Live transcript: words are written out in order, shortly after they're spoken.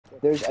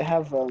I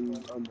have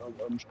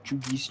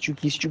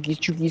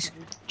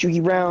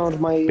Chuggy round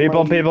my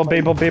People. my,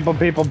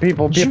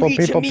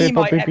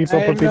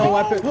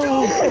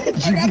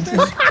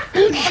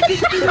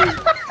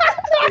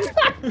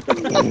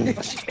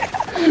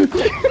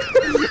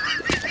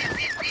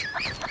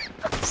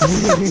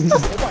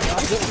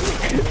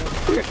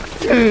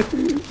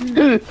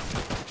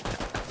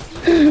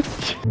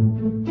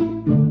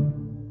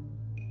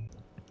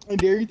 I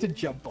dare you to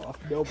jump off.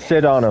 No.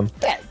 Sit on him.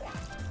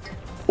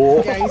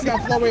 Oh. Yeah, he's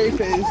got flummery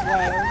face.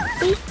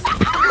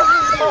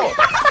 Oh.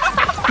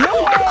 No!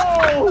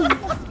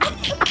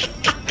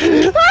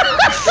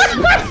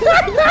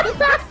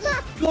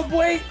 Look,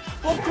 wait!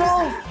 Look,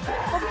 go!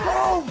 Look,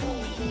 go!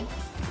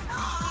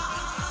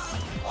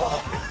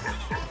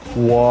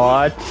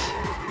 What?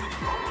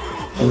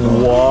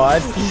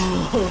 What?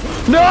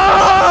 No!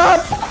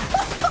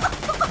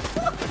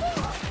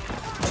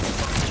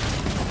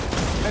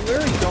 I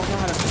literally don't know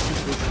how to fix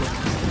this thing.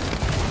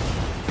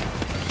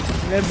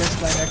 I'm gonna miss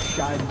my next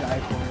shot and die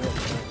for it.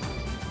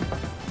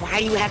 Why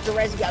do you have to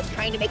res me? I'm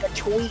trying to make a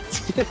tweet.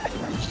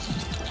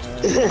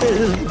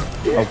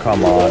 Oh,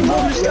 come on.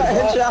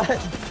 Headshot.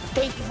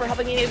 Thank you for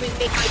helping me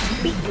make my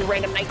beat you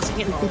random nights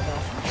again.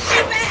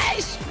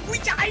 Sheepish! We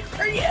died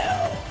for you!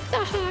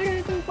 The heart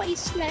of the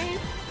wasteland.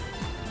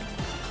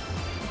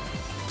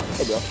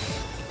 Hey, bro.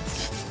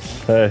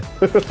 Hey.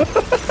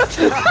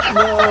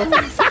 No,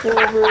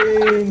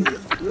 Wolverine.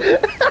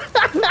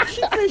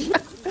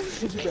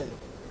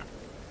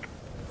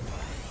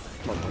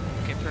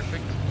 Okay,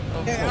 perfect.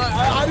 Oh, Hey,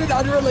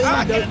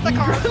 unrelated. get in the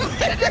car!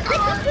 Get in the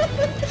car!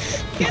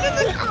 Get in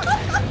the car!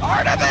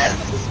 Artemis!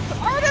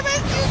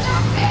 Artemis, you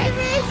dumb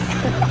baby!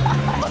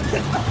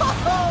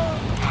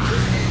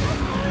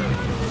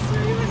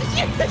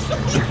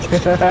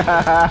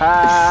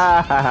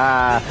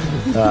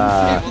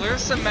 Okay, well,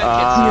 there's some med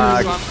kits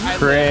here, so I'm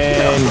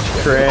cringe.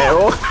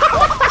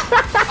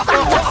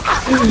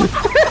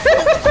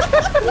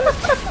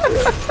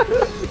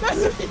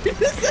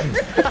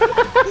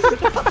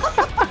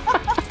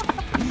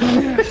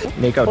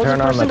 Nico,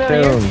 turn on the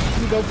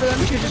tunes. You go for them,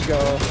 you should just go.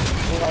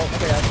 Well,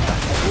 okay,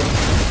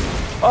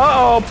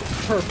 Uh-oh!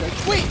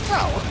 perfect. Wait,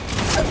 no!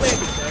 I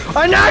landed there.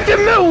 I knocked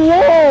him out!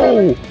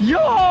 Whoa!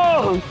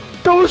 Yo!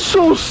 That was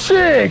so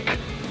sick!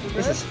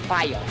 This is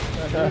fire.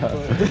 I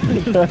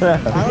don't know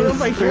if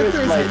my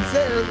character's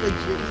headset or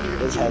legit.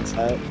 His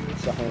headset.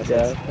 It's definitely his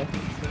headset.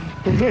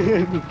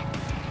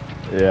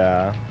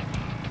 Yeah.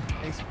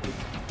 Thanks.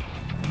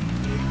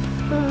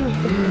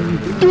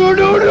 No!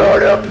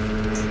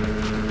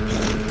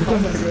 Oh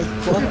my god.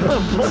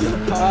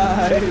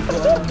 Hi,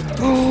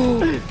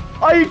 bro.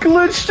 I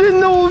glitched in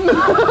the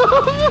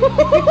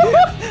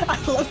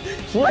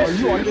What? Are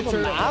you on the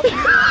map?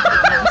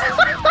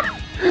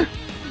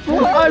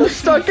 I'm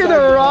stuck in a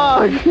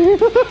rock!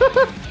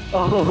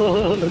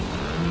 Oh.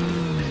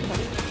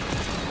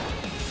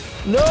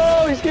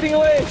 No, he's getting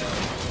away.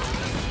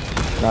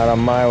 Not on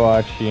my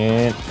watch, he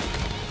ain't.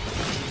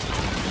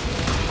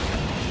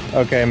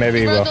 Okay, maybe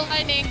he Rode will. the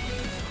lightning.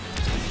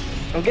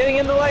 I'm getting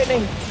in the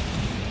lightning. Me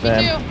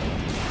Then. too.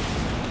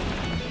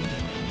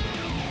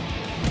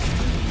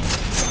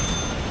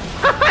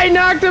 I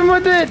knocked him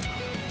with it!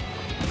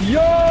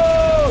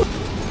 Yo!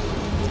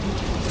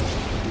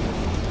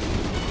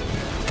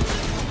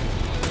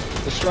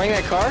 Destroying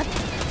that car?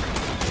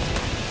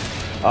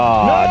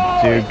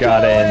 Aw, No, dude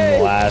got no in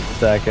way. last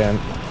second.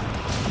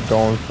 I'm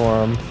going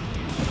for him.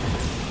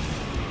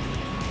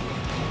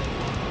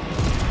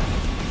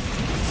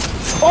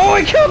 Oh,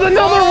 I killed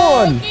another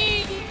one!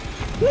 Me.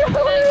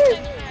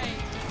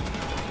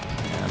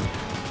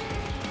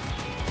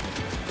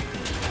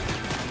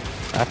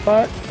 I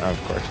thought? Oh,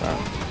 of course not.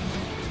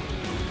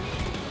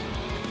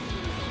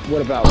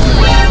 What about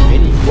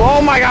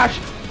Oh my gosh!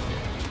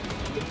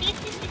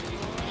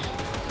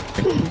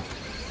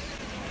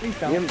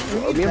 me and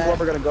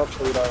Bob are gonna go up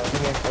to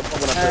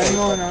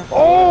the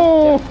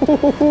Oh!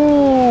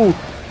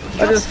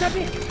 I just...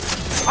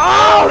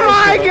 Oh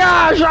my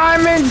gosh!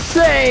 I'm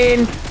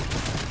insane!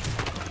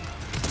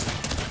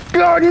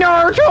 Go,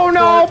 Naruto,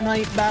 no!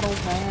 Fortnite battle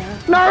man.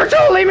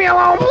 Naruto, leave me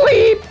alone,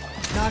 please!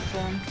 Not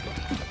fun.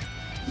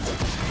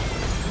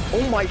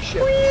 Oh my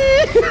shit.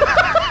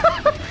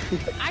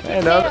 I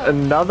can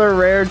Another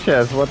rare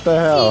chest, what the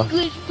hell?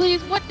 English,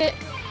 please. What the?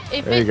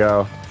 If There you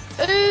go.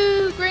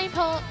 Ooh, green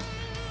pump.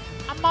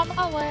 I'm on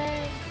my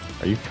way.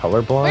 Are you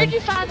colorblind? Where'd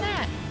you find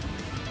that?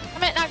 I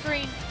meant not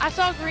green. I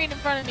saw green in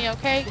front of me,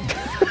 okay?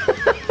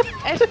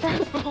 It's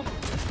purple.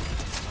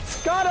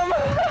 Got him!